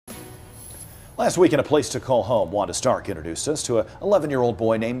Last week in A Place to Call Home, Wanda Stark introduced us to an 11-year-old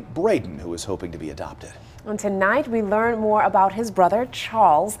boy named Braden who is hoping to be adopted. And tonight we learn more about his brother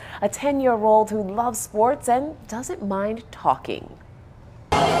Charles, a 10-year-old who loves sports and doesn't mind talking.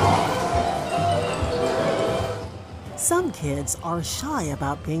 Some kids are shy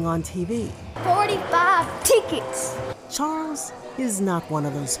about being on TV. 45 tickets. Charles is not one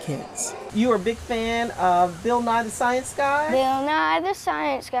of those kids. You are a big fan of Bill Nye the Science Guy? Bill Nye the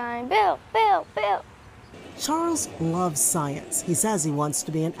Science Guy. Bill. Charles loves science. He says he wants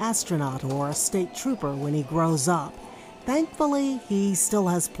to be an astronaut or a state trooper when he grows up. Thankfully, he still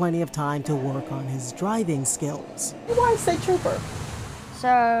has plenty of time to work on his driving skills. Why state trooper?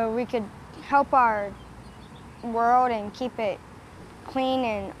 So we could help our world and keep it clean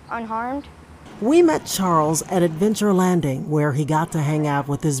and unharmed. We met Charles at Adventure Landing, where he got to hang out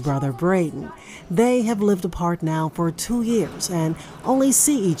with his brother Braden. They have lived apart now for 2 years and only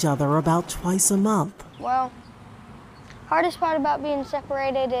see each other about twice a month. Well, hardest part about being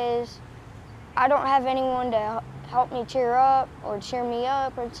separated is I don't have anyone to help me cheer up or cheer me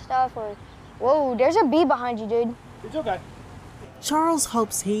up or stuff. Or, whoa, there's a bee behind you, dude. It's okay. Charles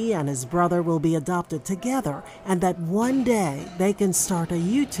hopes he and his brother will be adopted together and that one day they can start a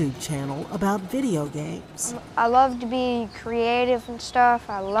YouTube channel about video games. I love to be creative and stuff.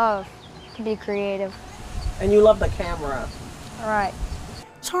 I love to be creative. And you love the camera. All right.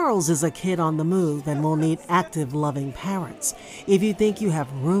 Charles is a kid on the move and will need active, loving parents. If you think you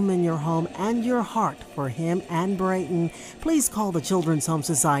have room in your home and your heart for him and Braden, please call the Children's Home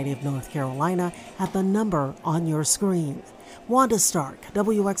Society of North Carolina at the number on your screen. Wanda Stark,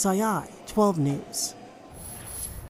 WXII 12 News.